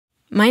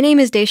My name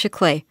is Dacia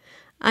Clay.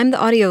 I'm the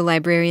audio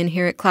librarian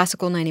here at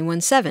Classical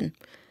 91.7.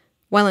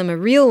 While I'm a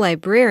real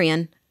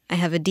librarian, I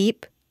have a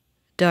deep,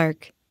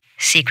 dark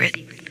secret.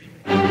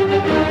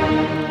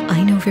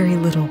 I know very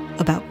little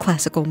about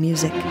classical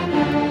music.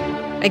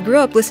 I grew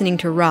up listening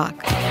to rock,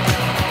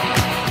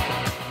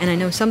 and I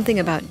know something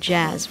about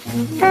jazz.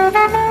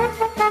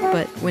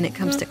 But when it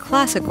comes to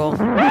classical,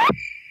 I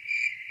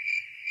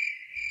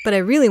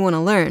really want to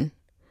learn.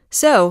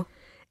 So,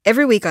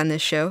 every week on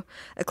this show,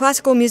 a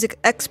classical music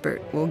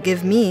expert will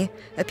give me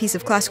a piece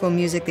of classical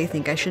music they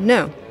think I should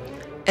know,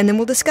 and then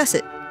we'll discuss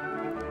it.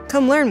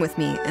 Come learn with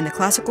me in the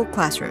classical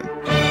classroom.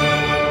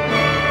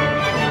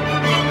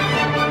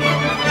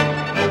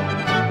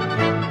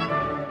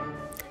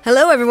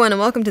 Hello everyone and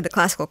welcome to the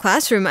Classical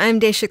Classroom. I'm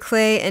Dacia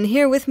Clay and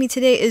here with me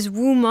today is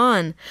Wu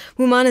Man.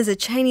 Wu Man is a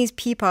Chinese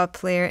pipa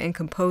player and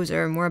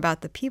composer. More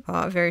about the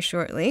pipa very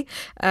shortly.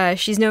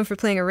 She's known for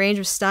playing a range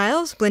of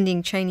styles,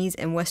 blending Chinese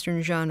and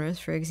Western genres,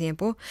 for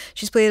example.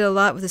 She's played a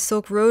lot with the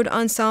Silk Road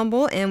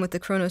Ensemble and with the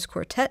Kronos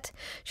Quartet.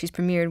 She's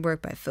premiered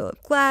work by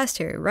Philip Glass,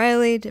 Terry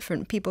Riley,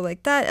 different people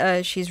like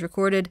that. She's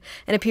recorded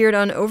and appeared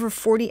on over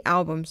 40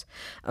 albums.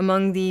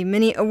 Among the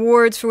many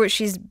awards for which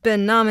she's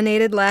been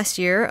nominated last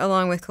year,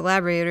 along with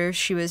collaborators,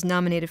 she was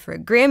nominated for a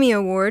Grammy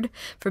Award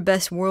for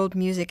Best World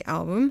Music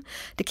Album.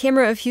 The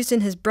Camera of Houston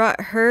has brought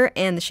her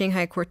and the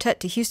Shanghai Quartet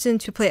to Houston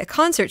to play a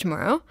concert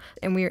tomorrow,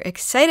 and we are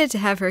excited to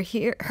have her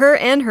here, her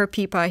and her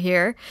pipa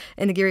here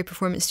in the Geary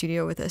Performance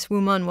Studio with us.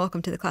 Wu Man,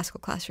 welcome to the Classical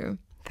Classroom.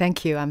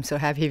 Thank you. I'm so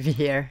happy to be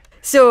here.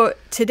 So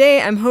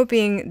today I'm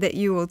hoping that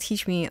you will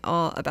teach me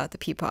all about the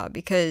pipa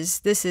because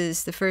this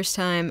is the first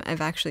time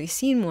I've actually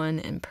seen one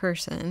in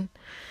person,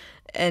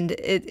 and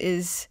it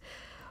is,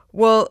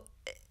 well,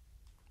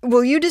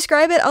 will you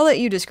describe it? I'll let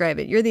you describe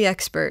it. You're the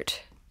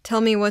expert.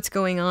 Tell me what's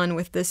going on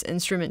with this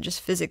instrument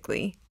just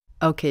physically.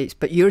 Okay,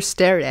 but you're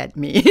staring at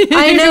me.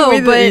 I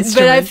know, but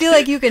I feel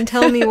like you can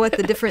tell me what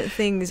the different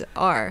things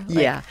are. Like,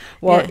 yeah.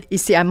 Well, you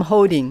see, I'm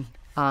holding,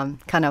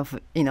 kind of,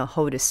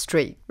 hold it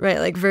straight. Right,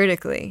 like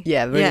vertically.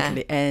 Yeah,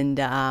 vertically. Yeah.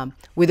 And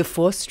with the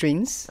 4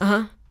 strings.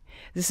 Uh-huh.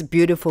 This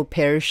beautiful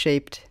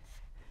pear-shaped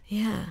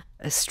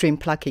string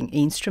plucking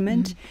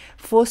instrument.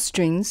 Mm-hmm. 4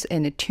 strings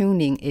and the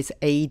tuning is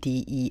A,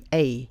 D, E,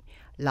 A.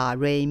 La,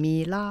 re,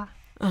 mi, la.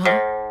 Uh-huh.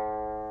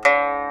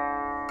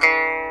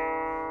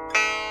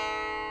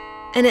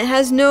 And it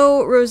has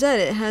no rosette.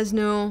 It has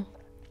no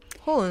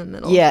hole in the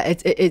middle. Yeah,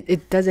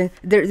 it doesn't.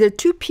 There are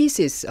 2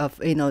 pieces of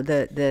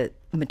the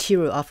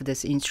material of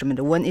this instrument.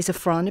 One is a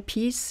front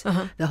piece.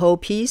 Uh-huh. The whole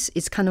piece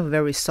is kind of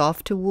very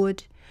soft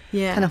wood.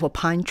 Yeah. Kind of a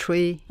pine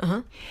tree.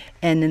 Uh-huh.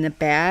 And in the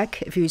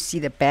back, if you see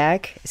the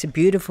back, it's a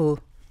beautiful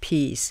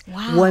piece.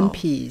 Wow. 1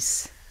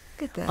 piece.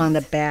 Look at that. On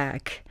the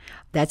back.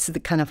 That's the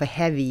kind of a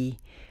heavy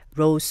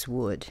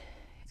rosewood.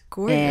 It's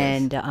gorgeous.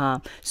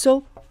 And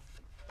so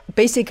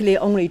basically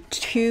only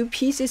 2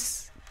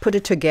 pieces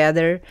put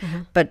together,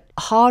 but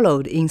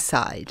hollowed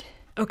inside.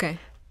 Okay.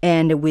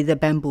 And with the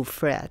bamboo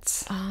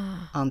frets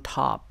on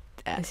top.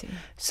 I see.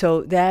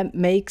 So that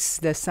makes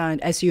the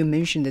sound, as you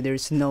mentioned,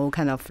 there's no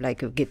kind of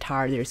like a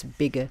guitar, there's a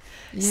bigger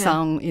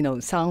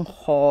sound, sound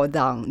hole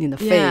down in the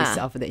face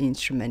of the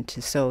instrument.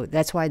 So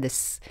that's why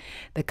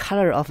the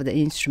color of the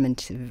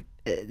instrument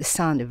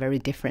sound very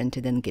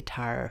different than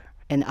guitar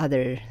and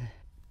other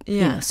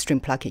string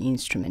plucking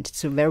instrument.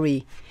 It's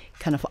very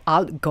kind of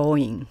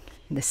outgoing,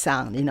 the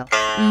sound,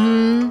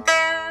 Mm-hmm.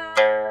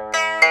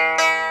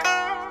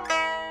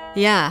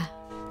 Yeah.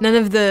 None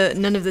of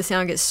the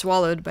sound gets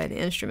swallowed by the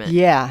instrument.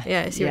 Yeah.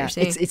 Yeah, I see what you're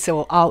saying. It's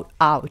all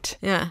out.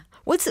 Yeah.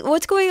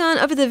 What's going on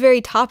up at the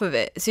very top of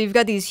it? So you've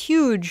got these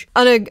huge,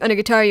 on a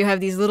guitar you have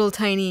these little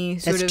tiny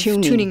sort of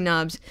tuning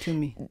knobs.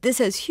 This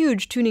has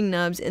huge tuning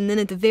knobs, and then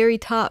at the very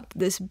top,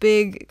 this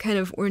big kind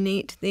of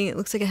ornate thing. It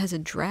looks like it has a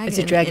dragon. It's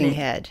a dragon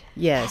head.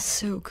 Yes. That's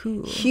so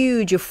cool.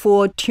 Huge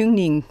 4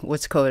 tuning,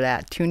 what's called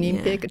that?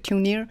 Big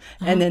tuner,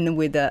 and then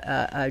with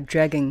a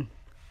dragon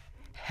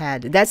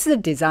head. That's the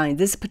design.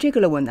 This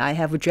particular one, I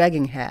have a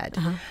dragon head,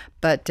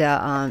 but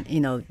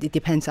it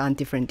depends on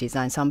different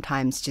design.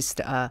 Sometimes just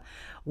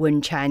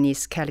when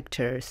Chinese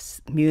characters,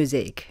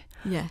 music,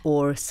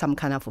 or some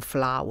kind of a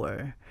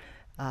flower,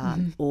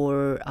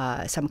 or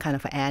some kind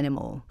of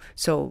animal.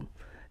 So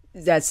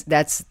that's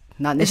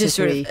not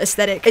necessarily. It's just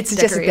sort of aesthetic. It's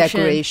decoration. just a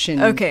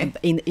decoration. Okay.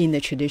 In the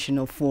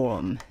traditional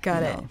form.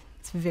 Got it.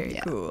 It's very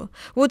cool.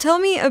 Well, tell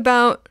me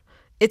about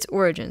its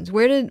origins.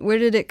 Where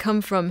did it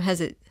come from?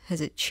 Has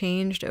it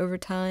changed over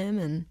time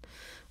and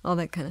all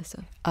that kind of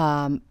stuff?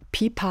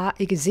 Pipa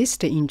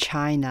existed in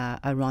China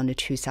around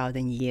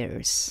 2,000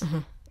 years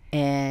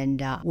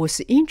and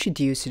was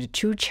introduced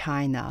to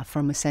China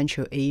from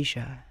Central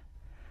Asia,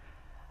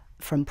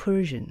 from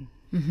Persian.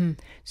 Mm-hmm.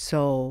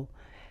 So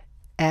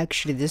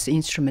actually this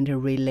instrument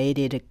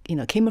related,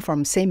 came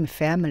from same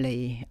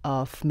family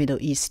of Middle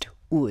East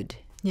wood.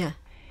 Yeah.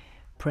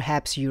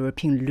 Perhaps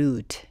European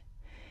lute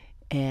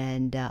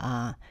and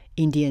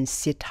Indian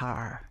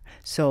sitar.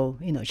 So,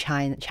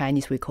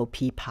 Chinese we call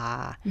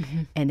pipa,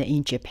 and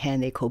in Japan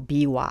they call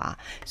biwa.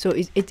 So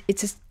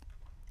it's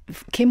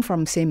came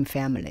from same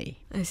family.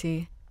 I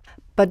see.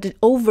 But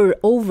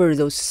over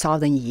those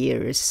 1,000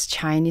 years,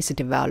 Chinese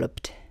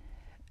developed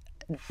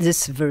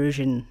this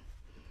version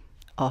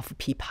of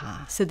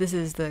pipa. So this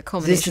is the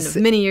culmination of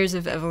many years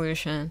of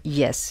evolution.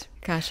 Yes.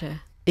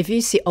 Gotcha. If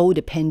you see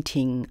old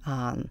painting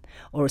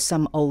or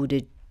some old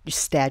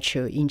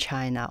statue in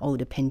China,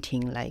 old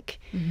painting like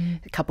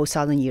a couple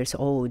thousand years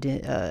old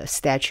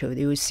statue,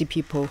 you will see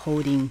people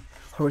holding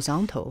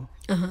horizontal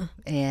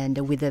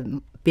and with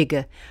a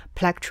bigger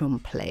plectrum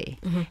play.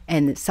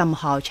 And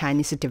somehow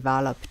Chinese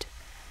developed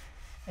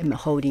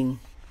holding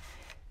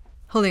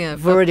a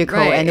vertical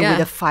right, and yeah. with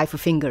the 5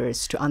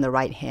 fingers on the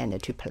right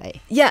hand to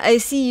play. Yeah, I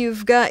see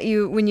you've got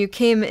when you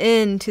came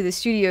into the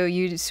studio,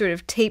 you sort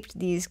of taped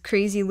these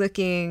crazy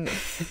looking,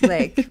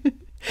 like,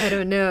 I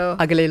don't know.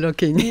 Ugly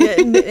looking.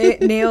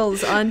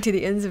 Nails onto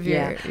the ends of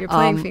your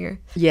playing finger.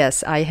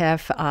 Yes, I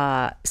have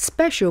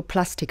special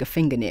plastic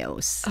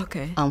fingernails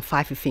on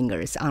 5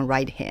 fingers on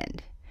right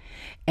hand.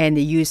 And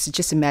they use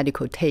just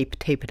medical tape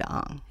taped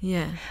on.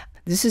 Yeah.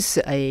 This is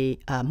a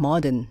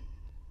modern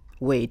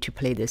way to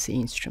play this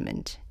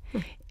instrument.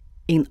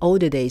 In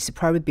older days,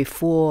 probably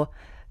before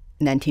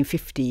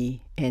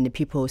 1950, and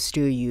people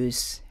still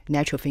use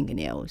natural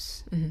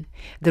fingernails.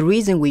 The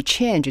reason we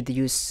changed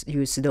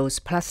use those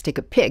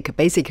plastic pick,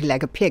 basically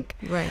like a pick,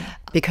 right?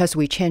 Because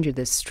we changed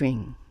the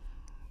string.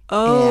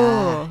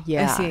 Oh,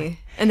 yeah. I see.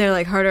 And they're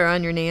like harder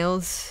on your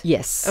nails?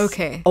 Yes.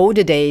 Okay.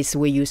 Older days,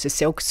 we use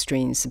silk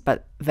strings,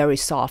 but very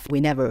soft. We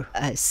never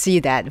see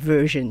that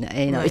version.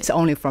 Right. It's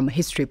only from a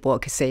history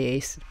book,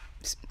 say,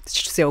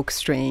 silk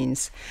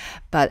strings.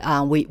 But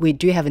we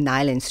do have a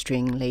nylon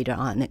string later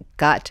on,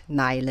 gut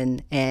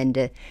nylon,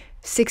 and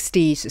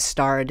 60s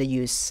started to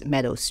use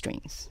metal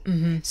strings.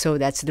 So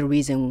that's the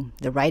reason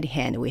the right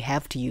hand, we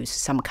have to use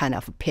some kind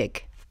of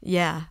pick.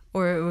 Yeah,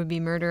 or it would be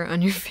murder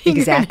on your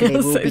fingers. Exactly,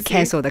 we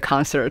cancel the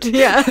concert.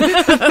 Yeah.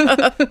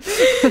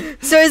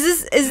 So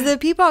is the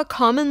pipa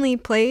commonly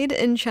played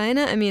in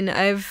China? I mean,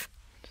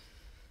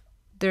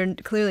 they're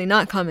clearly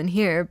not common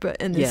here, but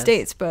in the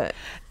States, but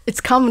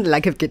it's common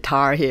like a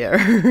guitar here.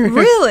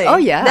 Really? Oh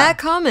yeah. That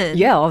common?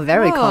 Yeah,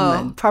 very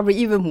common. Probably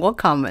even more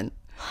common.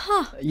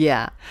 Huh.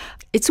 Yeah.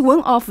 It's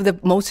one of the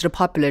most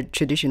popular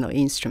traditional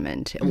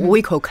instrument.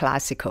 We call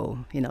classical,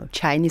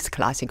 Chinese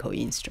classical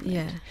instrument.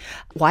 Yeah.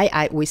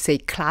 Why we say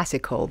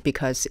classical?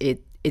 Because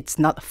it's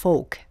not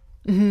folk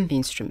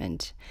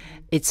instrument.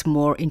 It's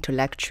more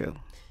intellectual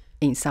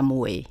in some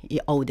way, in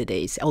older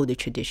days, older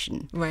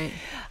tradition. Right.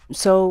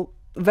 So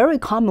very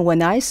common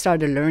when I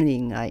started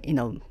learning,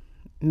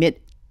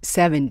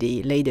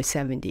 mid-70s, later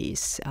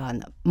 70s,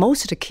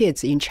 most of the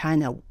kids in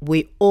China,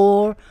 we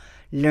all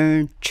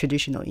learn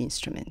traditional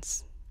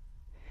instruments.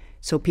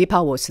 So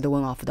pipa was the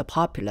one of the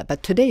popular,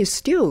 but today is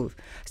still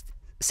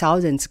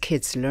thousands of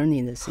kids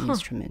learning this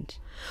instrument.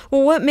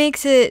 Well, what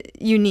makes it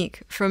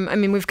unique from,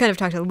 we've kind of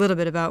talked a little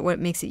bit about what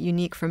makes it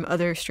unique from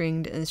other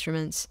stringed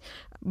instruments,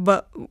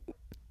 but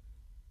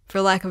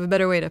for lack of a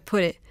better way to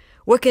put it,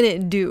 what can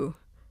it do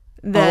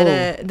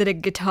that a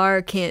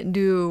guitar can't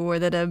do, or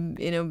that a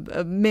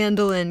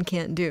mandolin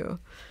can't do?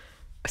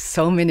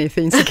 So many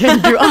things you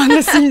can do on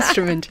this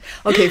instrument.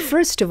 Okay,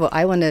 first of all,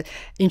 I want to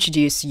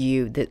introduce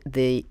you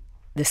the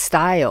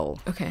style.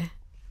 Okay.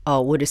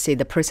 Or would you say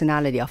the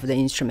personality of the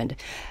instrument?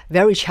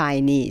 Very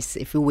Chinese.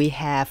 If we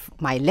have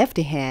my left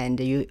hand,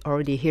 you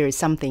already hear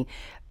something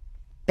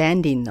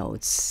bending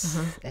notes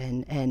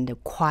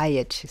and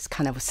quiet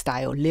kind of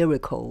style,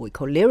 lyrical. We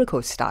call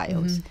lyrical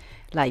styles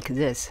like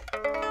this.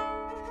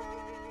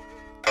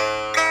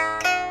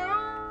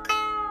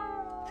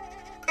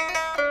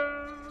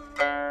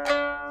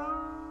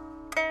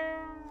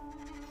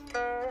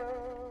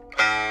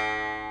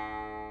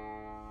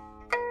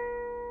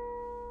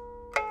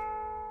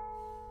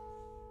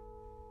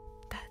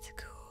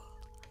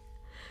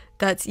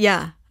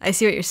 I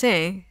see what you're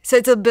saying. So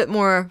it's a bit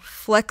more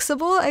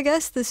flexible, I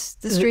guess, the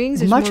strings?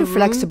 There's much more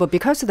flexible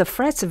because the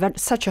frets are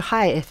such a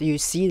high if you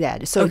see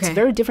that. So it's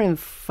very different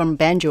from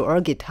banjo or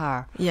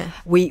guitar. Yeah.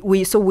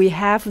 We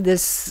have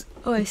this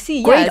I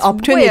see. great it's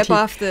opportunity. Way up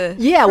off the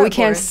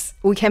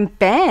we can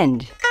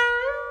bend.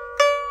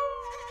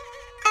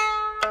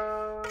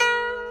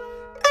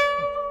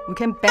 We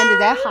can bend it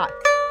that high.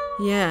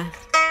 Yeah.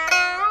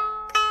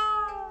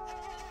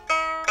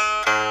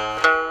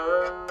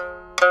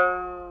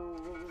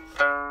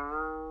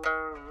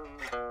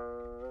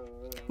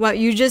 Wow,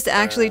 you just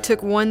actually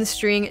took one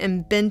string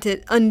and bent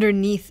it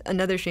underneath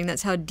another string.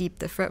 That's how deep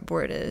the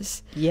fretboard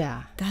is.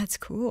 Yeah. That's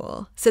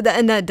cool. So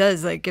that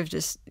does give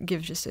just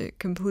a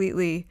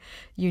completely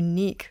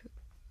unique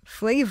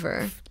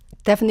flavor.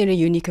 Definitely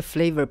unique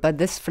flavor, but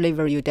this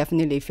flavor you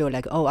definitely feel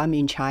like, I'm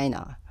in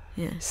China.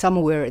 Yeah.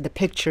 Somewhere the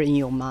picture in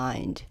your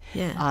mind.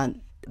 Yeah.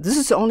 This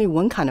is only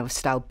one kind of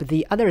style, but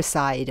the other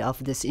side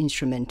of this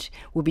instrument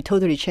will be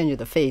totally change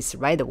the face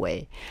right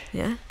away.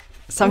 Yeah.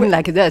 Something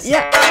like this.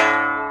 Yeah.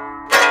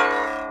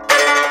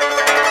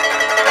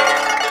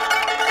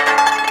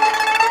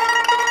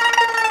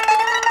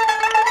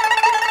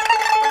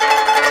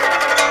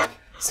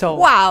 So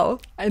wow.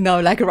 I know,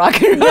 like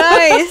rock and roll.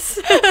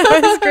 Nice.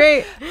 That's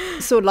great.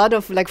 So a lot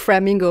of like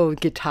flamenco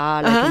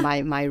guitar,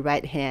 like my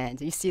right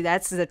hand. You see,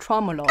 that's the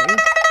tremolo.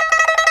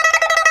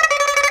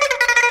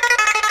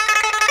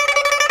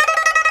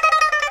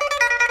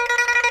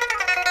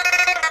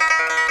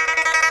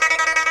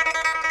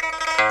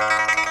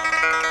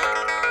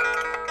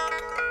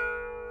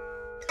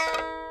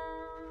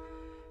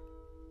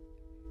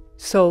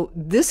 So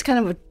this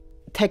kind of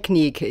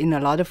technique in a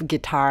lot of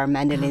guitar,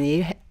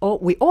 mandolin,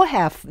 we all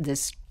have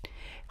this,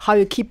 how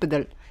you keep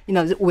the,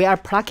 we are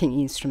plucking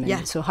instruments.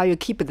 Yeah. So how you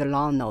keep the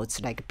long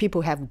notes, like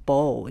people have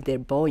bow, they're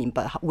bowing,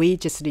 but we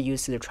just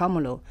use the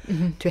tremolo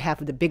to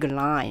have the big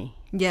line.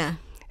 Yeah.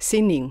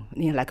 Singing,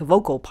 like a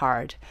vocal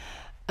part.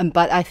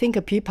 But I think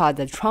a pipa,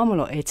 the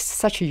tremolo, it's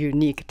such a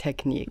unique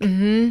technique.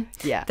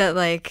 Mm-hmm. Yeah.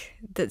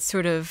 That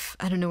sort of,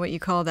 I don't know what you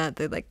call that,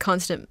 the like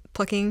constant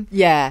plucking.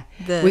 Yeah.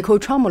 We call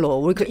tremolo.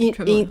 We call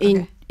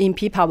in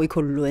pipa, we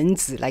call 轮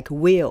子, like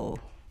wheel.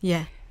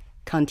 Yeah.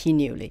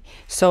 Continually.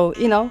 So,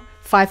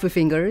 5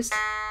 fingers.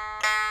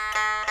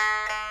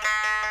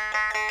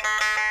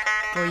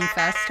 Going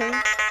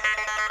faster.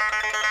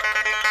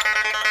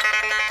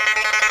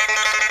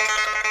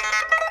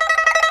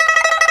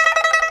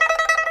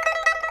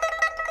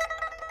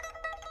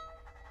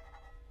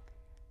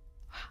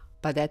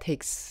 But that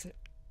takes,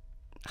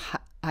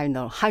 I don't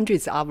know,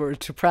 hundreds of hours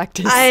to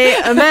practice.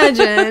 I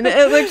imagine.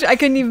 I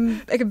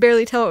could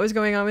barely tell what was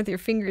going on with your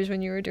fingers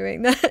when you were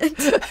doing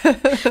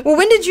that. Well,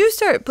 when did you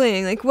start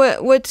playing? Like,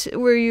 what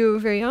were you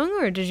very young,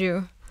 or did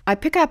you? I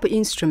picked up an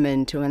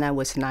instrument when I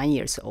was 9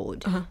 years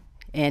old.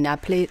 And I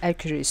played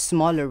actually a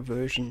smaller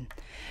version,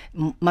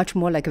 much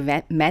more like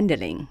a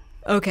mandolin.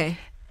 Okay.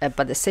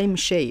 But the same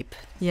shape.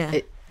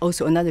 Yeah.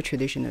 Also another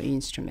traditional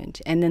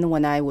instrument. And then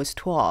when I was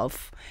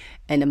 12,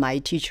 and my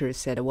teacher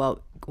said,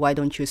 well, why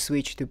don't you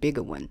switch to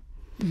bigger one?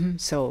 Mm-hmm.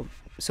 So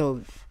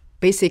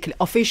basically,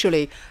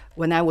 officially,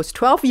 when I was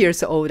 12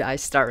 years old, I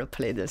started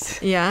playing this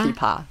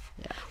pipa.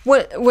 Yeah.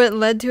 What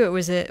led to it?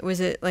 Was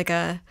it like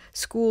a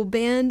school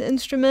band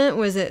instrument?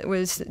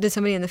 Did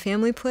somebody in the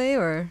family play,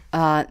 or?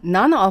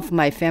 None of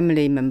my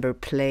family member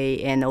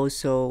play, and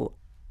also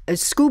a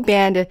school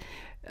band.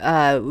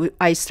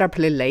 I started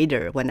play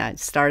later when I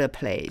started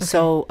play. Okay.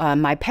 So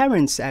my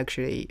parents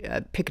actually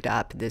picked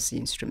up this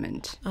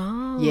instrument.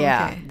 Oh,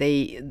 yeah.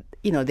 Okay.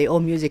 They all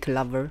music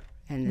lover,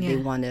 and they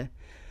wanted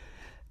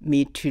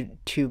me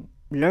to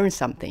learn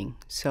something.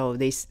 So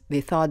they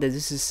thought that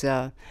this is,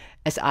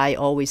 as I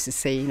always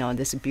say,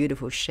 this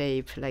beautiful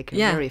shape, like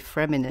very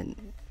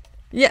feminine.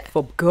 Yeah.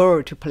 For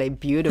girl to play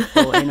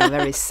beautiful,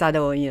 very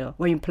subtle,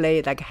 when you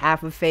play like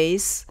half a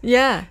face.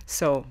 Yeah.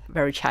 So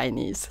very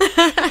Chinese.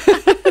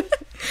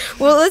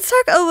 Well, let's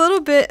talk a little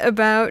bit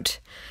about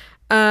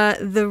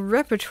the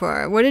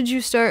repertoire. What did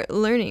you start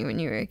learning when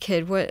you were a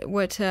kid? Who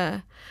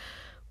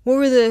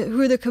were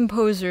the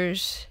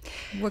composers?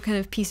 What kind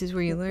of pieces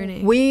were you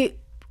learning?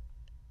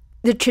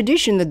 The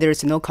tradition that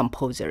there's no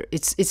composer.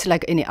 It's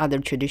like any other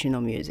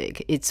traditional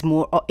music. It's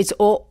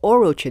all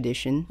oral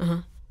tradition.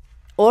 Uh-huh.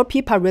 All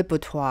pipa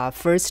repertoire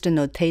first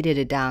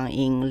notated down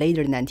in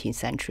later 19th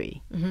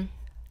century. Mm-hmm.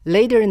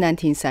 Later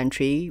 19th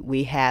century,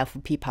 we have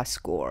pipa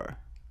score.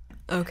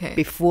 Okay.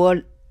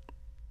 Before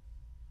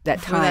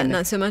that time,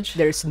 not so much.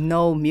 There's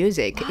no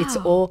music. Wow. It's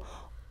all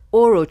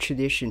oral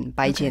tradition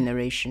by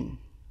generation.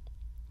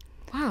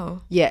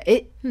 Wow. Yeah,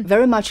 it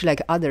very much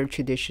like other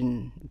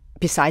tradition.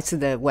 Besides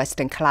the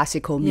Western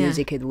classical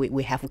music,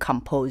 we have a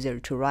composer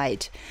to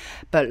write.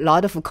 But a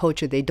lot of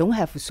culture, they don't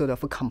have sort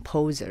of a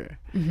composer.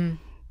 Mm-hmm.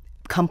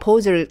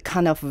 Composer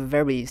kind of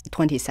very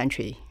 20th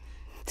century.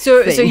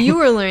 So you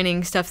were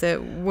learning stuff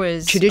that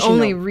was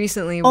only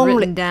recently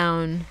written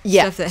down.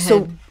 Yeah.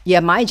 Stuff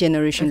that my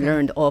generation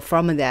learned all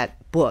from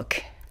that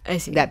book. I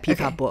see. That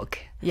pipa book.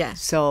 Yeah.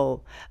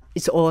 So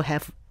it's all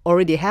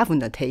already have a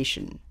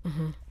notation,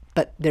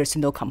 but there's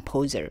no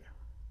composer.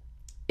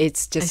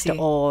 It's just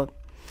all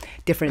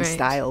different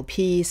style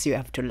piece you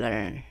have to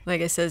learn.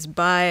 Like it says,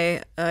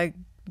 by a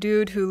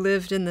dude who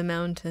lived in the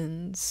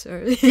mountains,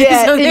 or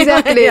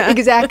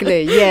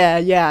exactly,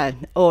 yeah,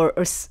 or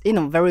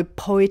very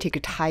poetic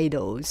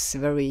titles,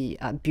 very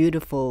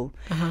beautiful,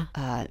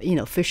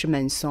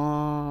 fisherman's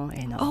song,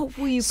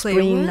 will you play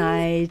spring one?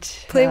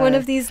 Night. Play one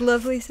of these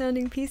lovely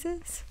sounding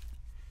pieces.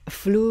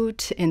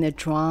 Flute and the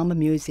drum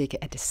music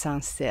at the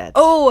sunset.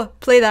 Oh,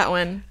 play that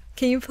one.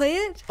 Can you play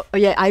it? Oh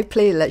yeah, I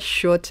play like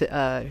short.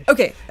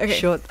 Okay.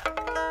 Short.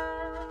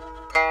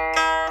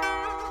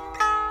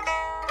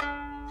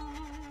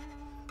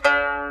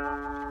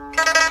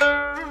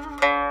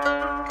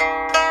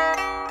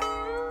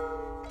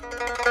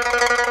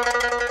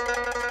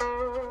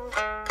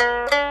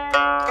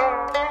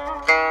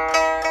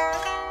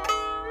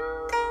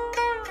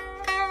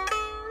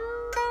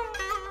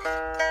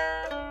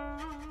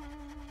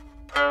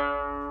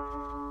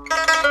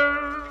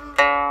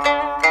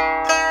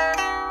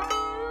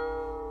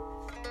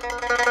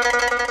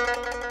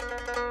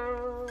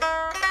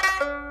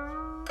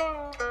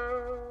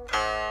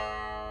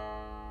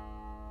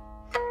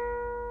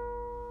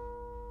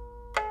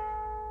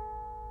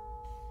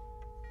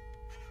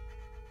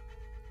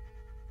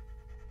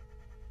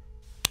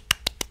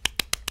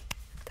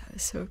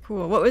 That's so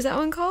cool. What was that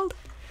one called?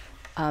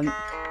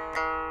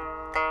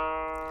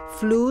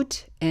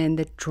 Flute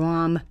and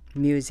drum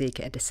music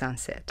at the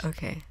sunset.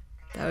 Okay,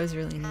 that was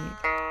really neat.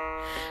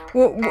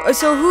 Well,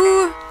 so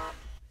who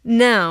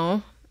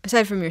now,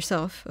 aside from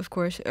yourself, of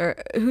course,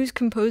 who's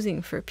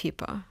composing for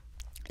Pipa?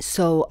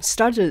 So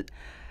started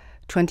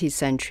 20th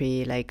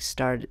century, like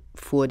start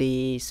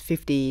 40s,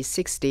 50s,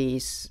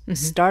 60s,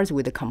 starts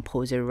with the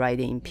composer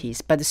writing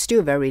piece, but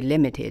still very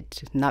limited,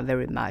 not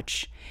very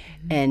much.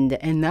 And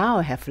now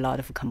I have a lot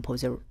of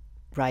composer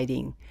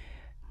writing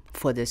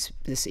for this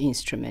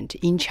instrument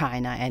in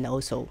China and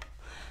also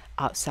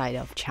outside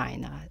of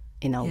China.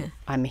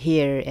 I'm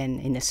here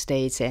and in the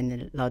States, and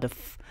a lot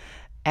of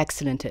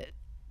excellent,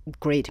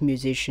 great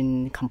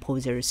musician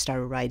composers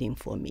started writing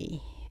for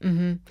me.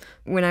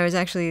 When I was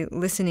actually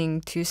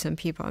listening to some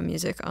Pipa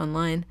music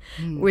online,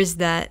 was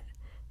that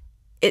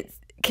it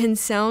can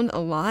sound a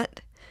lot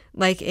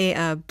like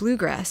a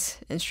bluegrass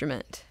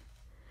instrument.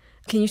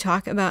 Can you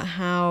talk about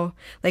how,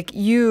 like,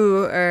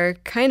 you are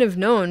kind of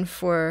known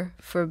for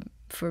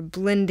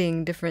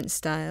blending different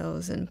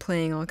styles and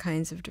playing all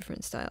kinds of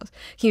different styles?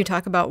 Can you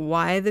talk about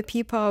why the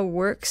Pipa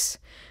works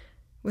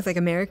with like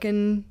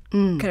American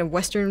kind of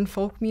Western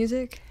folk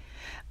music?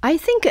 I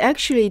think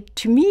actually,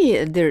 to me,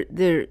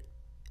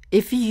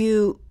 if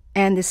you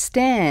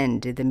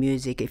understand the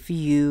music, if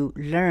you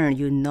learn,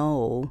 you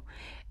know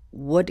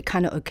what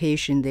kind of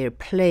occasion they're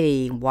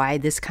playing, why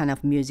this kind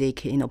of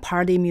music,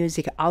 party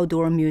music,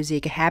 outdoor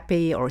music,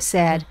 happy or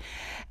sad.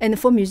 And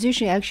for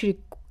musicians, actually,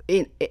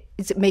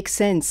 it makes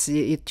sense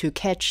to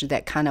catch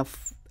that kind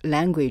of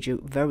language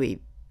very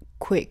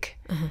quick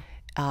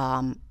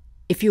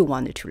if you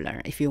wanted to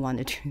learn, if you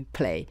wanted to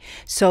play.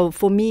 So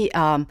for me,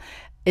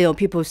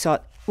 people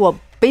thought, well,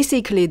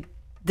 basically,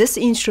 this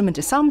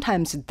instrument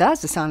sometimes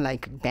does sound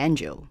like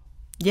banjo.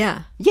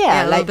 Yeah,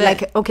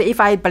 like okay, if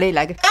I play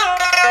like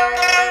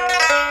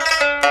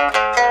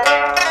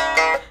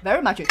very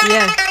much,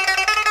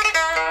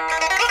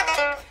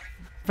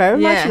 very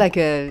much like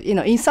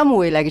in some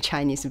way like a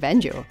Chinese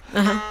banjo.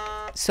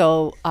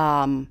 So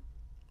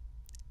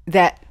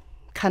that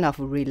kind of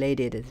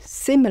related,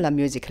 similar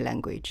music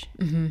language.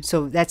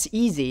 So that's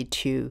easy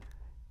to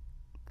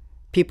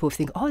people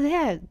think, oh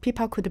yeah,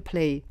 people could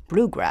play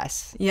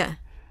bluegrass. Yeah.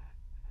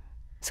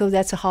 So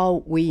that's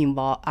how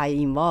I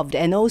involved.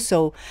 And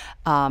also,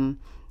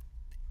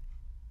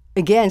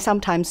 again,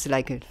 sometimes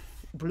like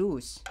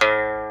blues.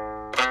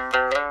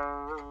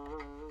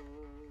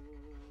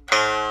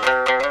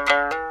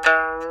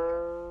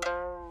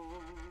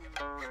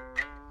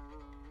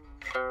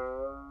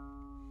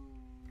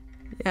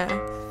 Yeah,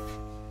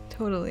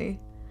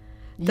 totally.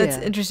 That's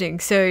interesting.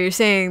 So you're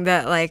saying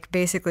that, like,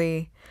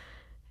 basically,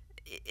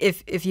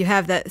 if you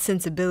have that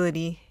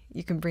sensibility,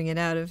 you can bring it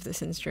out of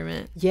this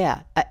instrument.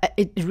 Yeah,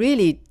 it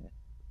really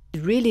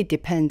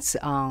depends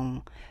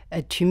on.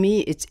 To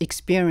me, it's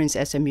experience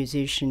as a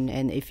musician,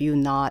 and if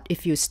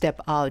you step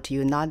out,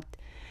 you're not.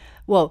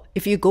 Well,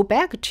 if you go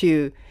back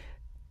to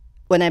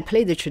when I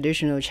play the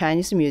traditional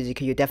Chinese music,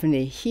 you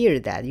definitely hear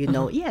that.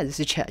 Yeah, this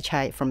is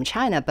from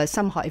China. But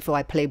somehow, if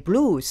I play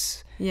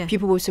blues,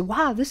 people will say,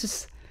 "Wow, this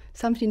is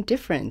something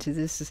different."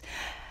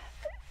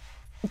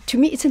 To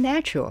me, it's a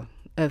natural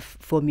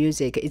for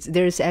music.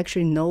 There's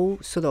actually no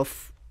sort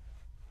of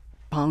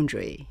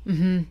boundary.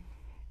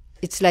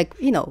 It's like,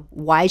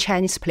 why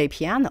Chinese play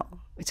piano?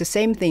 It's the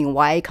same thing.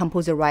 Why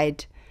composer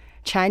write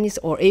Chinese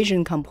or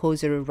Asian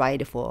composer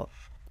write for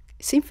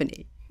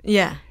symphony?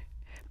 Yeah.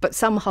 But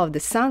somehow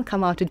the sound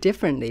come out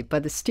differently,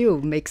 but it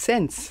still makes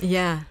sense.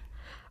 Yeah.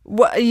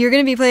 You're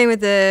going to be playing with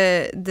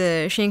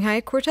the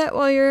Shanghai Quartet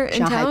while you're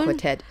in town? Shanghai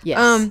Quartet,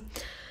 yes.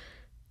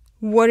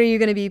 What are you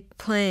going to be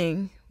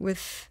playing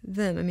with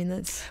them? I mean,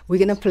 we're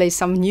going to play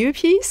some new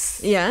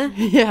piece. Yeah?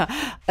 Yeah.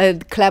 A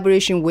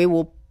collaboration, we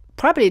will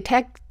probably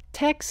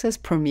Texas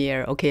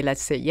premiere. Okay,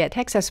 let's say,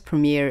 Texas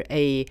premiere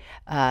a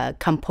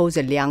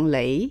composer Liang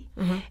Lei.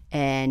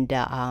 And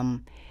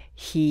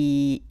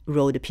he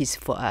wrote a piece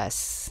for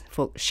us,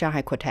 for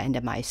Shanghai Quartet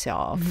and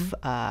myself,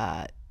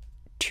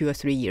 2 or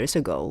 3 years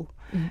ago.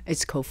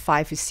 It's called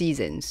 5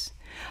 Seasons.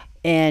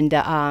 And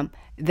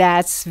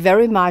that's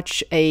very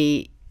much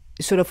a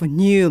sort of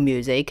new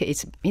music.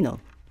 It's,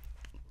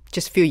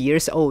 just a few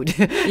years old.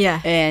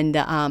 Yeah. And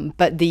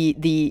but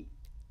the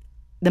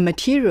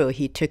material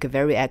he took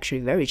actually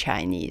very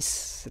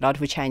Chinese, a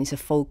lot of Chinese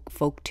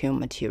folk tune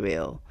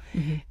material.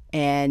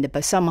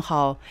 But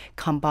somehow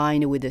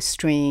combined with the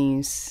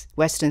strings,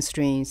 Western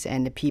strings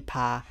and the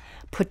pipa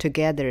put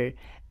together,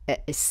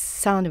 it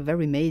sounded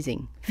very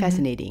amazing,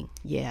 fascinating.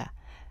 Yeah.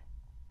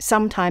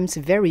 Sometimes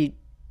very,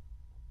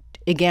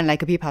 again,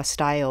 like a pipa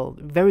style,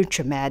 very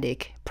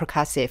dramatic,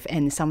 percussive,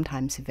 and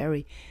sometimes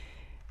very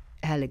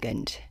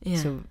elegant. Yeah.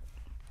 So,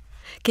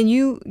 can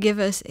you give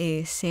us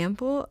a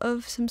sample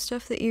of some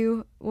stuff that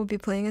you will be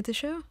playing at the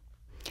show?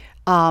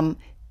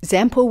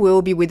 Sample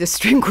will be with the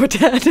string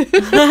quartet.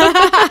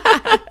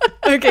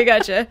 Okay,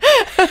 gotcha.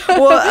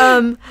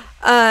 Well,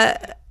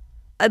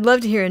 I'd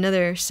love to hear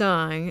another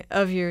song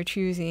of your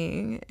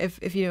choosing,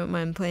 if you don't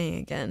mind playing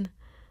again.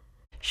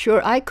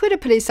 Sure, I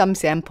could play some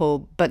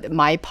sample, but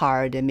my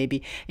part,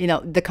 maybe,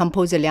 the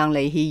composer Liang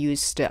Lei, he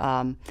used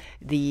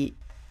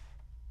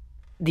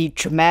the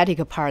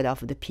dramatic part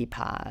of the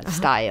Pipa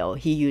style.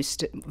 He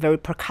used very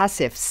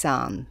percussive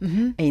sound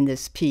in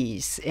this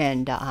piece.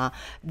 And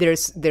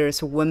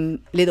there's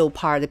one little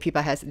part, the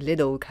Pipa has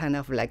little kind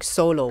of like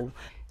solo,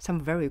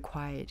 some very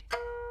quiet.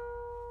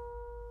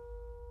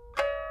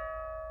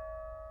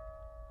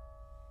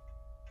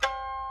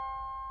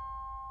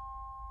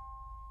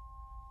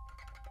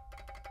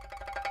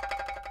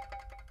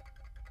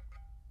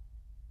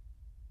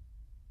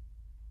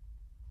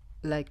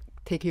 Like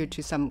take you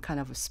to some kind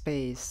of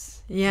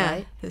space. Yeah,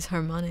 right? his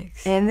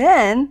harmonics. And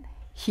then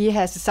he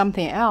has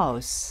something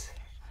else,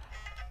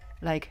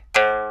 like.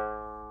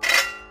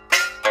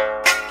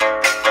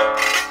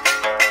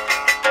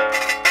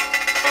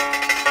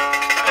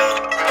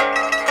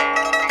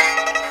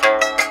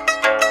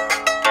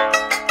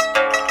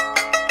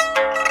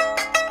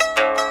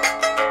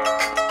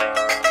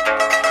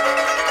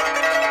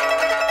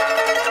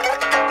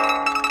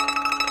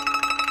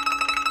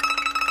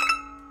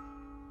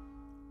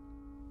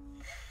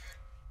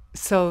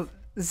 So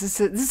this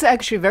is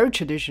actually very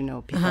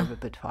traditional Pipa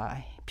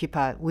repertoire.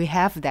 Pipa, we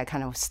have that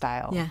kind of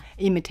style. Yeah.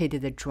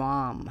 Imitated the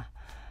drum.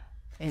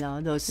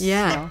 Those.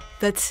 Yeah,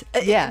 that's.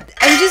 Yeah.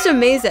 I'm just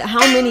amazed at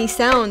how many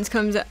sounds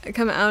come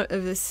out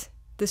of this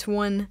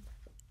one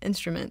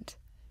instrument.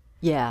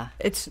 Yeah.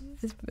 It's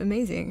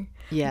amazing.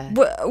 Yeah.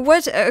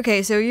 What?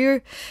 Okay,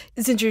 so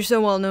since you're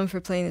so well known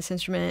for playing this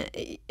instrument,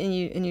 and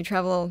you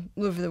travel all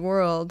over the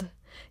world.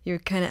 You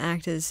kind of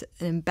act as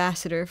an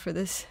ambassador for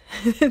this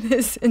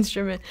this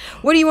instrument.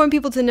 What do you want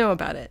people to know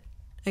about it?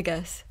 I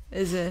guess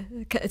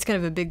it's kind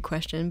of a big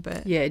question,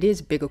 but yeah, it is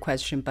a bigger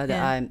question. But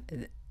yeah.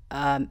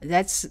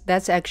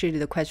 That's actually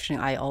the question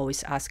I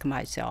always ask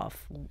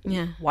myself.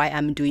 Yeah. Why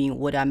I'm doing,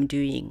 what I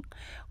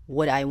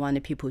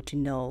wanted people to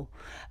know.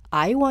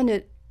 I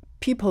wanted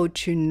people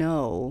to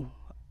know.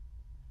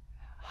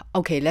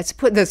 Okay, let's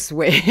put it this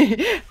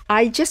way.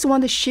 I just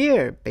want to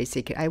share.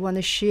 Basically, I want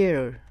to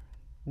share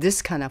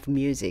this kind of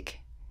music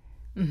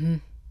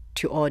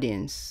to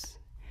audience,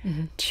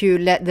 to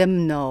let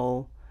them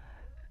know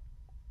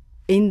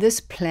in this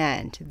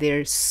plant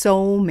there's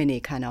so many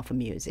kind of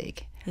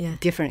music,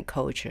 different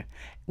culture.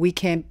 We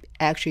can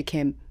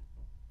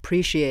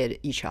appreciate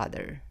each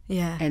other,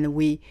 and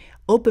we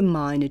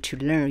open-minded to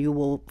learn. You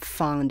will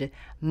find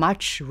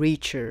much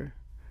richer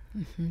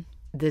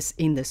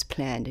in this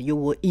plant. You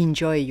will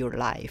enjoy your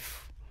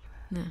life.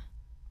 Yeah.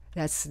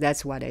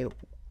 That's what I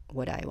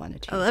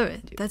wanted to. I love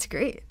it. do. That's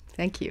great.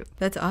 Thank you.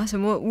 That's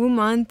awesome. Well,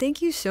 Woo-man,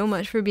 thank you so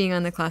much for being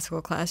on the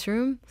Classical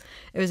Classroom.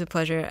 It was a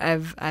pleasure.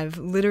 I've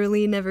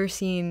literally never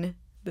seen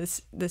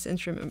this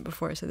instrument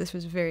before, so this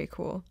was very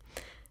cool.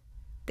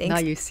 Thanks. Now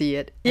you see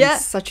it. Yeah.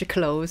 It's such a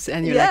close,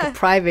 and you're like a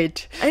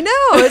private. I know.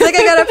 It's like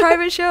I got a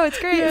private show. It's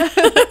great.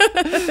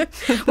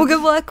 Well,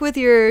 good luck with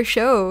your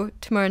show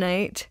tomorrow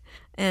night.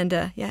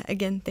 And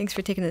again, thanks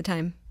for taking the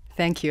time.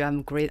 Thank you.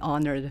 I'm great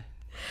honored.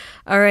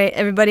 All right,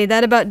 everybody,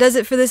 that about does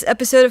it for this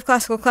episode of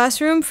Classical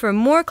Classroom. For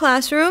more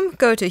Classroom,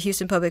 go to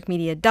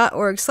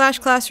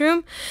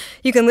houstonpublicmedia.org/classroom.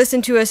 You can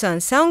listen to us on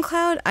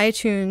SoundCloud,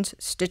 iTunes,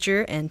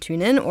 Stitcher, and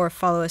TuneIn, or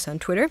follow us on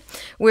Twitter.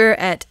 We're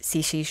at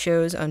CC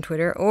Shows on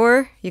Twitter,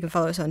 or you can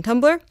follow us on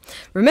Tumblr.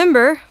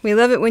 Remember, we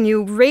love it when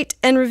you rate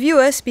and review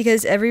us,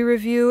 because every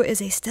review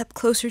is a step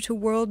closer to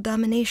world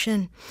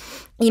domination.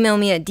 Email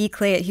me at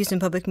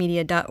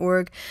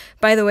dclay@houstonpublicmedia.org.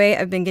 By the way,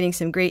 I've been getting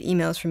some great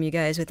emails from you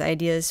guys with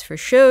ideas for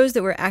shows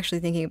that we're actually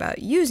thinking about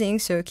using,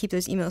 so keep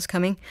those emails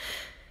coming.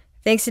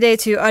 Thanks today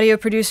to audio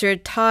producer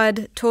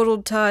Todd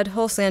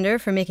Hulslander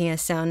for making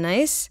us sound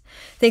nice.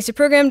 Thanks to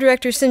program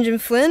director St. John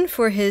Flynn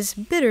for his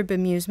bitter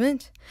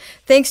bemusement.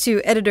 Thanks to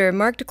editor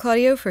Mark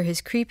DiClaudio for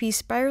his creepy,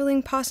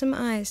 spiraling possum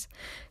eyes.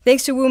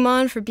 Thanks to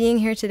Woo-man for being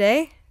here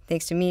today.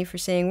 Thanks to me for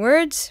saying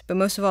words, but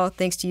most of all,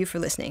 thanks to you for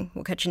listening.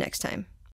 We'll catch you next time.